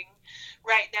is ending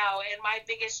right now. And my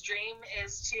biggest dream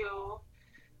is to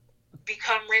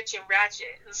become rich and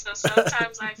ratchet. And so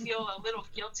sometimes I feel a little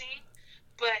guilty,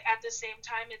 but at the same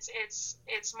time, it's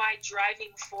my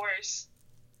driving force.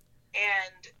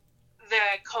 And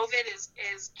the COVID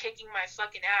is kicking my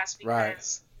fucking ass,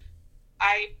 because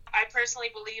I personally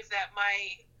believe that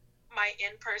my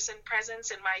in-person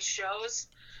presence in my shows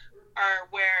are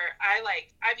where I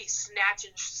be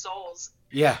snatching souls.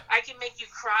 Yeah. I can make you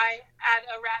cry at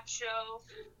a rap show.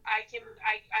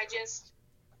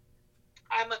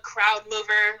 I'm a crowd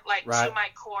mover, like, to my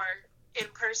core in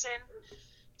person.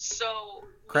 So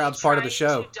crowd's part of the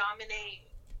show. To dominate.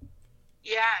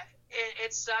 Yeah,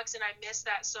 it sucks, and I miss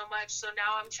that so much. So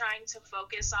now I'm trying to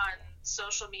focus on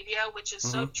social media, which is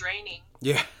so draining.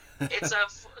 Yeah.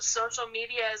 Social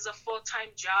media is a full-time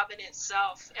job in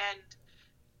itself, and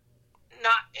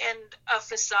a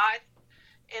facade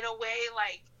in a way.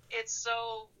 Like, it's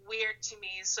so weird to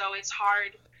me. So it's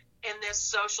hard in this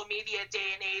social media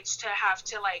day and age to have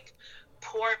to, like,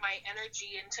 pour my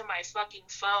energy into my fucking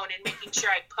phone and making sure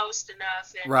I post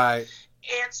enough and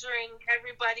answering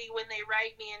everybody when they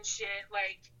write me and shit.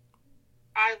 Like,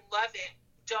 I love it.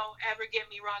 Don't ever get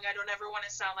me wrong. I don't ever want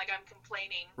to sound like I'm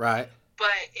complaining. Right. But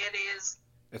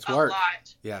it's a work.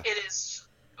 lot. Yeah. It is.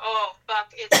 Oh,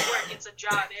 fuck. It's work. It's a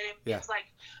job. And it's like,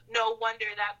 no wonder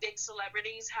that big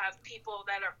celebrities have people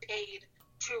that are paid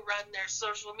to run their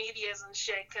social medias and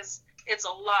shit, because it's a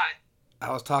lot.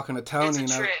 I was talking to Tony,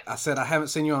 and I said, I haven't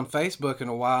seen you on Facebook in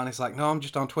a while. And he's like, no, I'm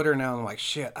just on Twitter now. And I'm like,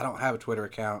 shit, I don't have a Twitter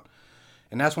account.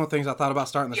 And that's one of the things I thought about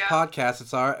starting this podcast.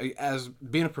 It's as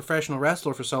being a professional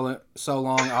wrestler for so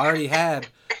long, I already had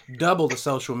double the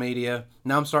social media.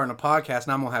 Now I'm starting a podcast,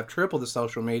 and I'm going to have triple the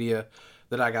social media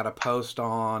that I got to post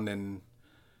on and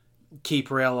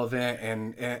keep relevant.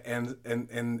 And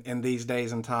in these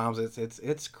days and times,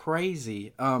 it's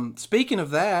crazy. Speaking of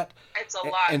that, it's a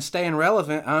lot. And staying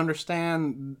relevant, I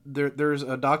understand there's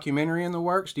a documentary in the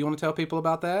works. Do you want to tell people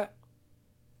about that?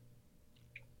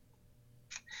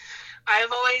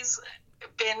 I've always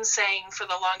been saying for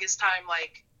the longest time,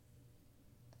 like,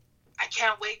 I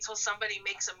can't wait till somebody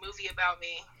makes a movie about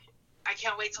me. I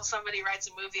can't wait till somebody writes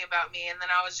a movie about me. And then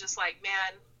I was just like,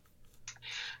 man,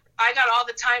 I got all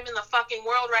the time in the fucking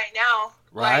world right now.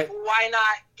 Right. Like, why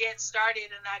not get started?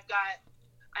 And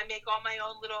I make all my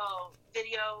own little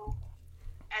video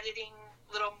editing,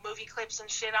 little movie clips and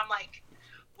shit. I'm like,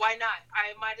 why not?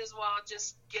 I might as well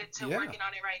just get to working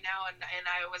on it right now. And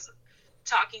I was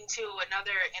talking to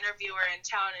another interviewer in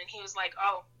town, and he was like,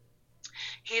 oh,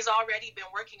 he's already been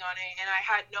working on it. And I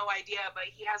had no idea, but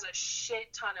he has a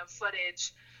shit ton of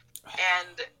footage.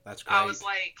 And that's great. I was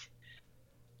like,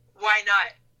 why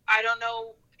not? I don't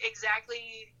know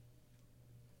exactly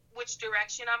which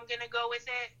direction I'm going to go with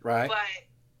it. Right. But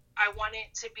I want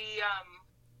it to be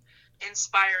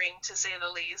inspiring, to say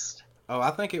the least. Oh, I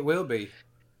think it will be.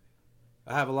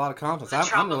 I have a lot of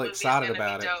confidence. I'm really excited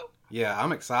about it. Dope. Yeah,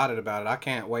 I'm excited about it. I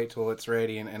can't wait till it's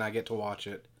ready and I get to watch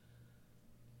it.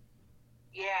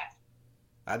 Yeah.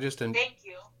 Thank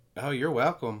you. Oh, you're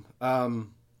welcome.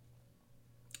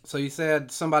 So you said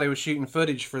somebody was shooting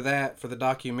footage for the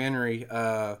documentary.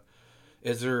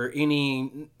 Is there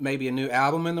maybe a new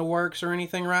album in the works or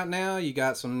anything right now? You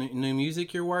got some new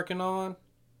music you're working on?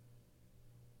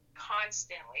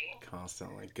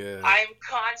 Constantly. Good. I'm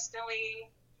constantly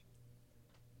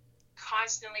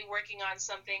working on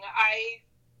something.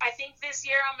 I think this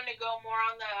year I'm going to go more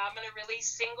I'm going to release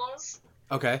singles.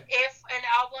 Okay. If an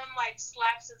album like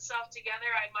slaps itself together,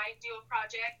 I might do a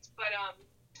project, but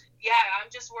yeah, I'm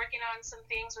just working on some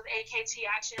things with AKT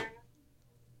Action.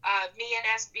 Me and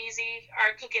SBZ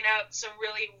are cooking up some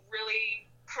really, really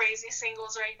crazy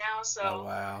singles right now, so oh,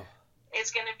 wow.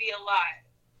 It's going to be a lot.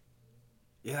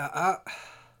 Yeah,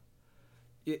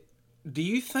 do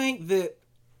you think that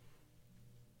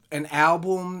an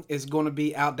album is going to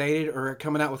be outdated, or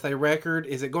coming out with a record?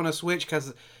 Is it going to switch?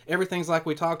 Because everything's like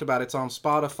we talked about. It's on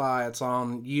Spotify. It's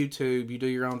on YouTube. You do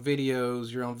your own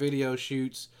videos, your own video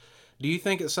shoots. Do you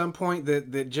think at some point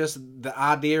that just the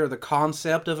idea or the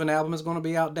concept of an album is going to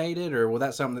be outdated, or will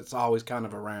that something that's always kind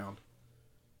of around?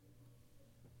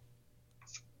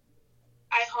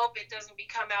 I hope it doesn't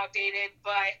become outdated,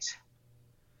 but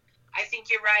I think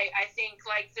you're right. I think,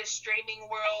 like, the streaming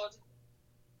world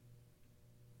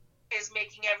is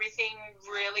making everything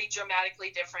really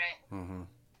dramatically different. Mm-hmm.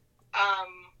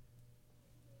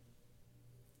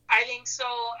 I think so.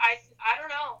 I don't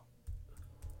know.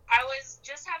 I was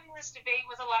just having this debate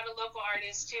with a lot of local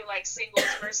artists too, like singles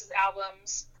versus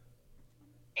albums,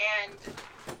 and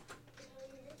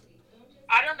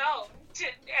I don't know.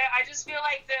 I just feel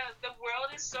like the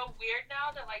world is so weird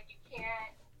now that like you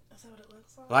can't. Is that what it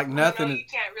looks like? Like nothing. You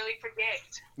can't really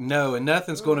predict. No, and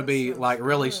nothing's going to be like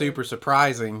really super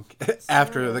surprising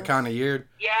after the kind of year.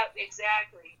 Yeah,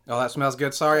 exactly. Oh, that smells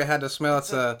good. Sorry, I had to smell.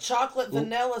 It's a chocolate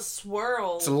vanilla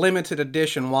swirl. It's a limited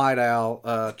edition White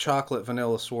Owl chocolate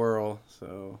vanilla swirl.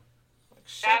 So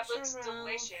that looks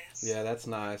delicious. Yeah, that's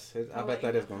nice. I bet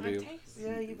that is going to be.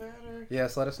 Yeah, you better.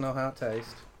 Yes, let us know how it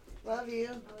tastes. Love you.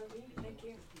 Thank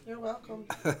you. You're welcome.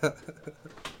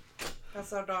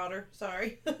 That's our daughter.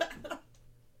 Sorry. No,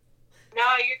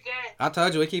 you're good. I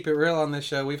told you we keep it real on this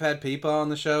show. We've had Peepa on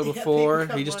the show before.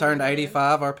 He just turned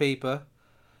 85. Our Peepa.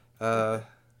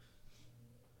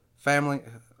 Family.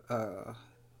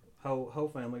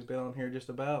 Whole family's been on here just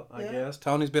about. I guess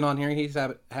Tony's been on here. He's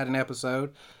had an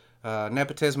episode.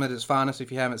 Nepotism at its finest.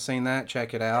 If you haven't seen that,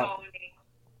 check it out.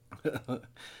 Tony.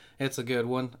 It's a good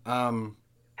one. Hell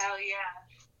yeah.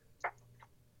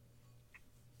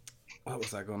 What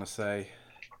was I going to say?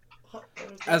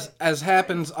 As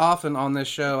happens often on this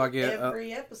show, I get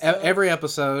every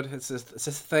episode. It's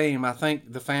this theme. I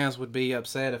think the fans would be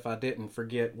upset if I didn't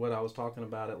forget what I was talking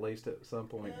about at least at some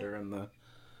point during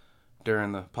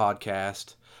the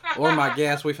podcast. Or my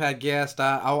guests. We've had guests.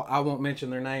 I won't mention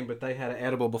their name, but they had an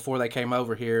edible before they came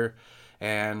over here,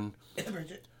 and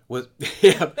Bridget.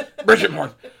 Bridget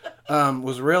Moore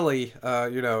was really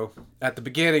at the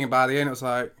beginning, and by the end it was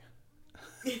like.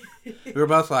 We were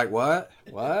both like, what?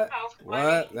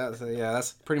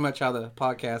 That's pretty much how the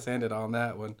podcast ended on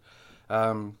that one.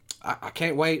 I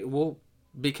can't wait. We'll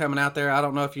be coming out there. I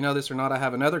don't know if you know this or not. I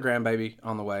have another grandbaby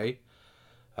on the way.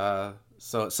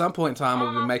 So at some point in time,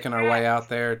 we'll be making our way out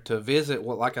there to visit.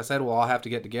 Well, like I said, we'll all have to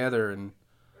get together and.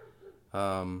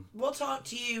 We'll talk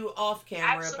to you off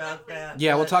camera about that.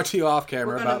 Yeah, we'll talk to you off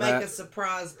camera about that. We're going to make a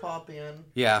surprise pop in.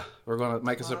 Yeah, we're going to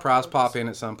make a surprise pop in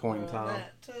at some point in time.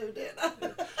 That too, didn't I?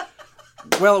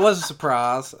 Well, it was a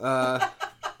surprise.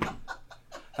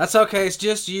 That's okay. It's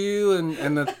just you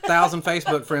and the 1,000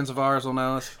 Facebook friends of ours will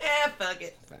know us. Yeah, fuck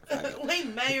it. We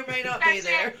may or may not be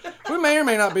there. We may or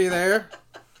may not be there.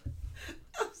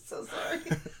 I'm so sorry.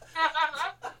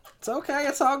 It's okay.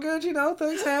 It's all good.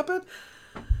 Things happen.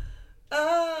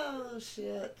 Oh,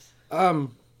 shit.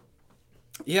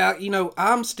 Yeah,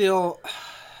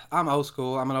 I'm old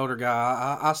school. I'm an older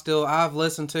guy. I've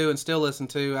listened to and still listen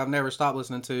to. I've never stopped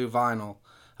listening to vinyl.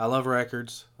 I love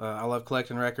records. I love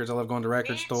collecting records. I love going to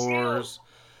record stores.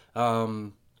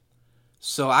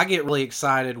 So I get really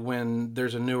excited when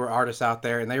there's a newer artist out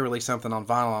there and they release something on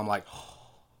vinyl. I'm like, oh,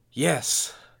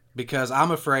 yes, because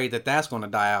I'm afraid that that's going to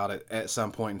die out at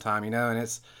some point in time, and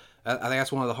I think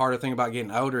that's one of the harder things about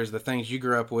getting older is the things you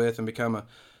grew up with and become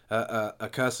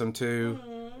accustomed to.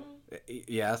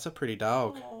 Yeah, that's a pretty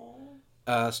dog.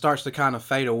 Starts to kind of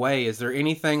fade away. Is there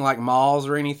anything like malls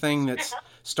or anything that's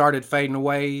started fading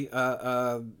away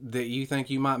that you think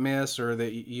you might miss or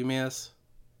that you miss?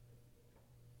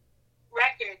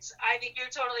 Records. I think you're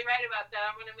totally right about that.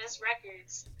 I'm going to miss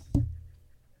records.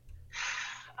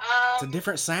 It's a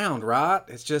different sound, right?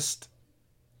 It's just...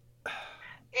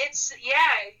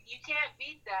 you can't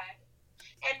beat that.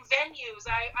 And venues,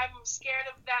 I'm scared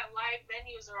of that live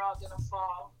venues are all going to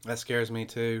fall. That scares me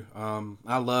too.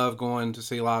 I love going to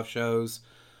see live shows.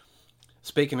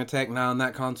 Speaking of Tech Nine,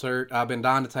 that concert, I've been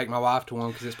dying to take my wife to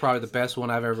one because it's probably the best one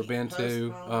I've ever been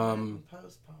to.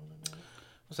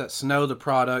 What's that? Snow the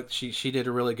Product. She did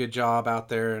a really good job out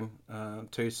there in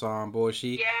Tucson. Boy,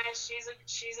 she's a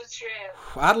trip.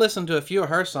 I'd listened to a few of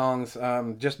her songs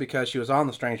just because she was on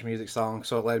the Strange Music song,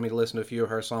 so it led me to listen to a few of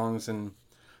her songs. And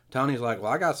Tony's like,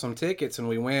 well, I got some tickets, and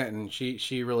we went, and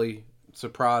she really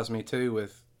surprised me too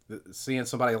with seeing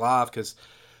somebody live, because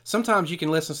sometimes you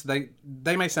can listen to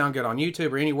they may sound good on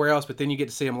YouTube or anywhere else, but then you get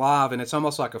to see them live, and it's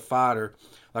almost like a fighter,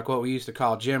 like what we used to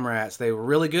call gym rats. They were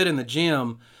really good in the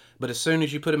gym, but as soon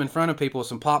as you put them in front of people with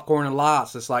some popcorn and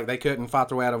lights, it's like they couldn't fight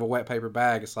their way out of a wet paper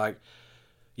bag. It's like,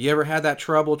 you ever had that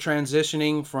trouble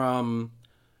transitioning from,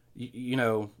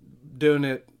 doing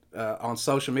it on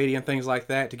social media and things like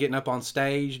that to getting up on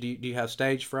stage? Do you have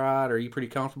stage fright, or are you pretty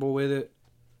comfortable with it?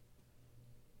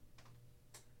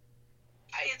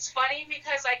 It's funny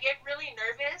because I get really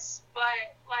nervous, but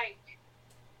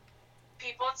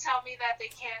people tell me that they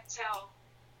can't tell.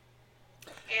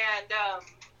 And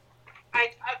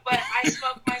But I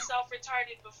smoke myself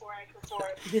retarded before I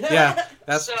perform. Yeah,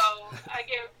 that's So I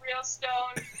get real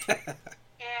stoned,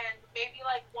 and maybe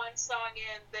like one song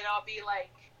in, then I'll be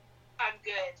like, I'm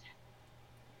good.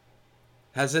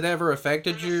 Has it ever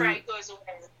affected And the fright goes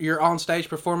away. your on-stage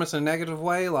performance in a negative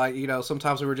way? Like, you know,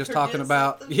 sometimes we were just Forget talking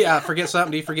about, something? forget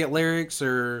something. Do you forget lyrics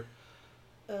or?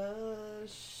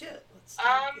 Shit. Let's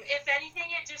If anything,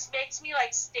 it just makes me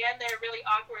like stand there really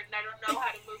awkward, and I don't know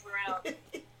how to move around.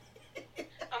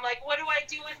 I'm like, what do I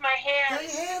do with my Put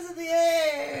hands? your hands in the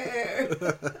air.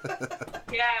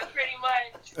 Yeah, pretty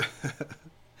much.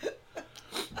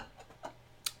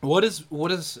 What is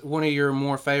one of your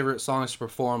more favorite songs to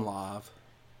perform live?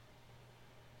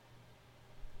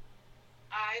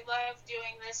 I love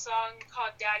doing this song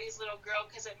called Daddy's Little Girl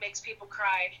because it makes people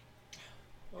cry.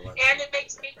 Well, And it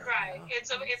makes me cry.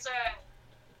 It's a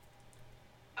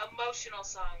emotional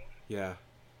song. Yeah.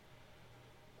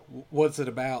 What's it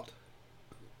about?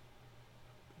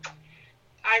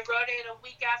 I wrote it a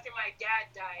week after my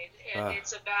dad died, and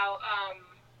it's about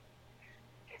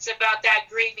that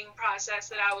grieving process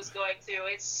that I was going through.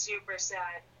 It's super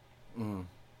sad.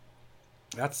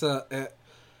 That's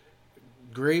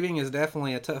grieving is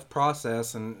definitely a tough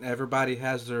process, and everybody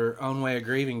has their own way of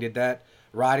grieving. Did that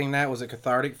writing that, was it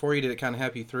cathartic for you? Did it kind of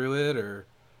help you through it, or?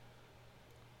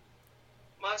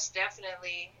 Most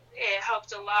definitely, it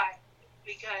helped a lot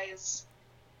because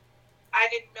I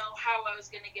didn't know how I was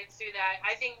going to get through that.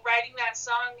 I think writing that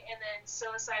song and then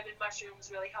psilocybin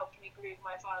mushrooms really helped me grieve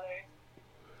my father.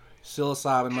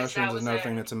 Psilocybin mushrooms is another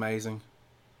thing that's amazing.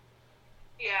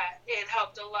 Yeah, it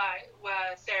helped a lot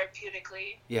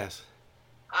therapeutically. Yes.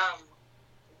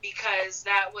 Because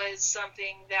that was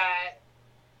something that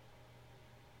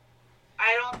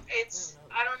I don't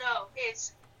know.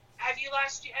 Have you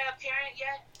lost a parent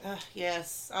yet?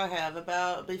 Yes, I have.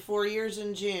 About 4 years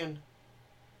in June.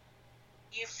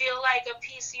 You feel like a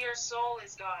piece of your soul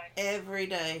is gone. Every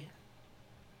day.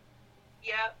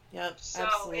 Yep. So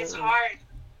absolutely. It's hard.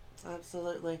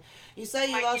 Absolutely. You say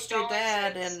you lost your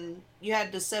dad and you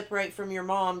had to separate from your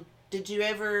mom. Did you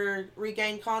ever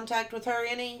regain contact with her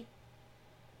any?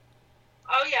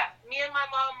 Oh yeah, me and my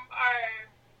mom are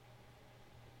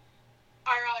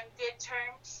on good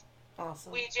terms.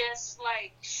 Awesome. We just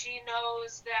she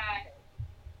knows that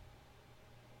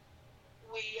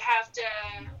we have to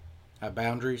have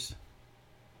boundaries.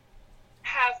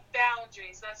 Have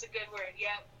boundaries. That's a good word.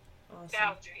 Yep. Awesome.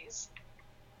 Boundaries.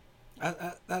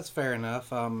 That's fair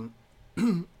enough. I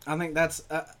think that's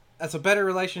a better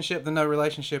relationship than no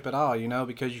relationship at all, you know,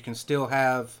 because you can still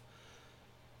have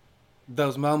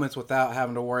those moments without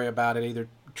having to worry about it either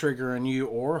triggering you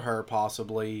or her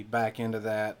possibly back into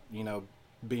that, you know,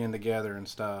 being together and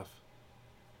stuff.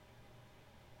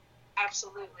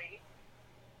 Absolutely.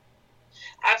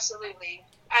 I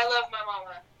love my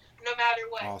mama, no matter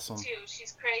what. Awesome. Too.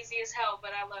 She's crazy as hell,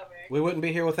 but I love her. We wouldn't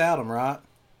be here without them, right?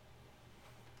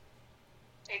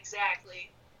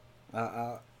 Exactly.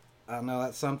 I know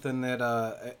that's something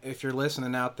that if you're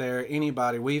listening out there,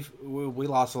 anybody, we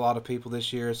lost a lot of people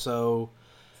this year, so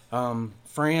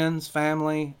friends,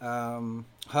 family,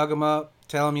 hug them up,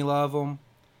 tell them you love them,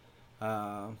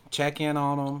 check in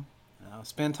on them,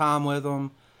 spend time with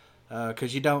them,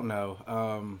 because you don't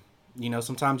know. You know,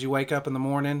 sometimes you wake up in the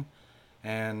morning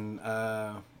and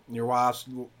your wife's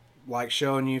like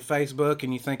showing you Facebook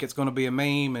and you think it's going to be a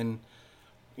meme, and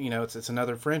you know it's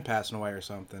another friend passing away or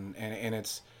something, and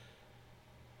it's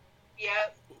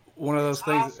one of those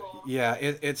things. Awful. Yeah,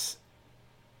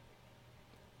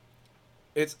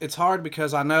 it's hard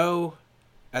because I know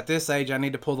at this age I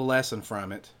need to pull the lesson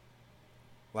from it.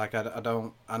 Like I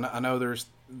know there's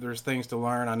things to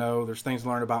learn. I know there's things to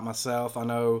learn about myself. I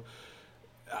know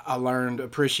I learned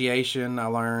appreciation. I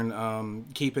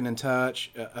learned keeping in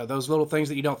touch. Those little things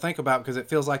that you don't think about because it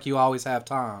feels like you always have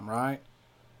time, right?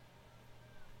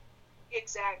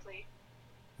 Exactly.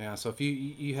 Yeah, so if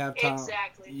you have time,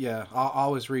 exactly. Yeah, I'll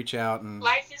always reach out. And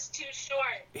life is too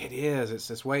short. It is.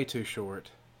 It's way too short.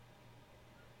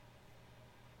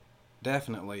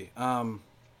 Definitely.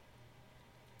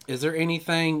 Is there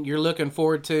anything you're looking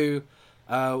forward to?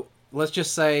 Let's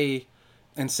just say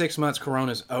in 6 months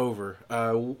Corona's over.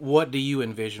 What do you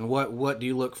envision? What do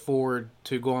you look forward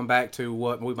to going back to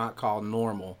what we might call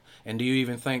normal? And do you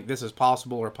even think this is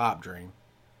possible or a pipe dream?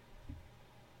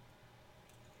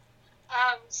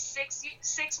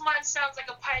 6 months sounds like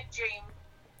a pipe dream,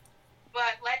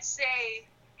 but let's say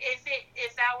if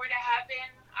that were to happen,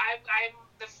 I'm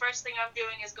the first thing I'm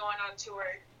doing is going on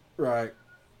tour. Right.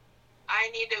 I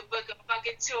need to book a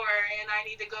fucking tour, and I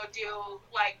need to go do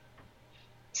like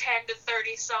 10 to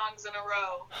 30 songs in a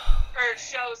row, or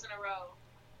shows in a row.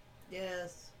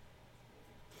 Yes.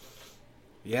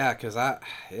 Yeah, cause I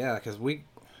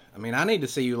mean, I need to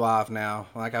see you live now.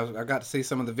 Like I got to see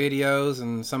some of the videos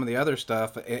and some of the other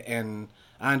stuff, and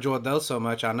I enjoyed those so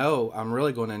much. I know I'm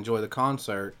really going to enjoy the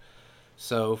concert.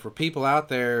 So for people out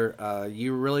there,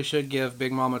 you really should give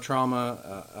Big Mama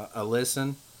Trauma a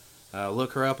listen.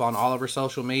 Look her up on all of her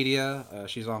social media.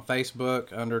 She's on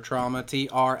Facebook under Trauma,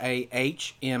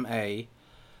 TRAHMA.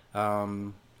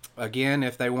 Again,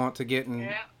 if they want to get in,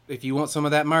 if you want some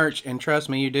of that merch, and trust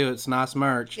me, you do. It's nice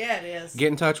merch. Yeah, it is. Get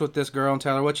in touch with this girl and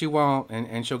tell her what you want,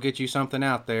 and she'll get you something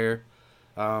out there.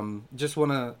 Just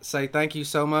want to say thank you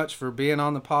so much for being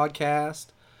on the podcast,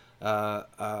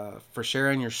 for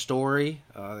sharing your story.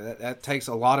 That takes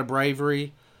a lot of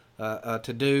bravery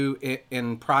to do it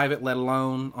in private, let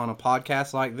alone on a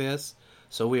podcast like this.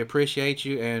 So we appreciate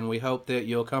you, and we hope that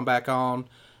you'll come back on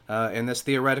in this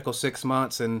theoretical 6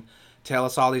 months and tell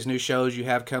us all these new shows you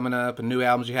have coming up and new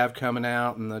albums you have coming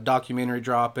out and the documentary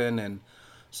dropping. And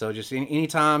so just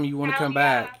anytime you want to come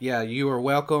back, you are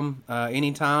welcome.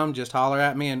 Anytime, just holler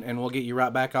at me and we'll get you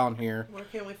right back on here. Where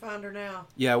can we find her now?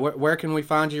 Yeah, where can we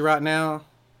find you right now?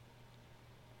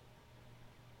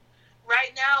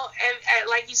 Right now,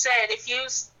 like you said, if you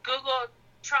Google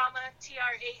Trauma,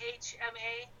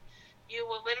 TRAHMA, you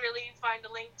will literally find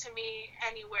a link to me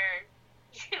anywhere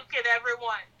you could ever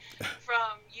want,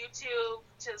 from YouTube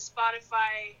to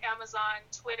Spotify, Amazon,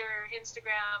 Twitter,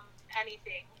 Instagram,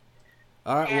 anything.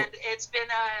 All right, and it's been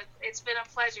a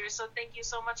pleasure. So thank you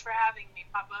so much for having me,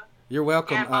 Papa. You're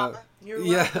welcome. And Mama. You're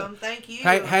welcome. Thank you.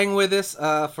 Hang with us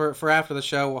for after the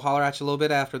show. We'll holler at you a little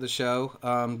bit after the show.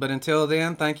 But until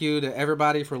then, thank you to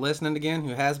everybody for listening again,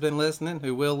 who has been listening,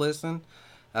 who will listen.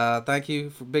 Thank you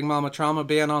for Big Mama Trauma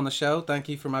being on the show. Thank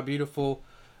you for my beautiful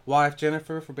wife,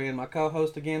 Jennifer, for being my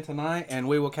co-host again tonight. And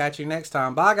we will catch you next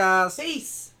time. Bye, guys.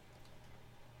 Peace.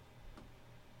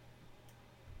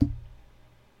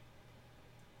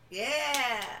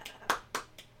 Yeah.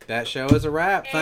 That show is a wrap.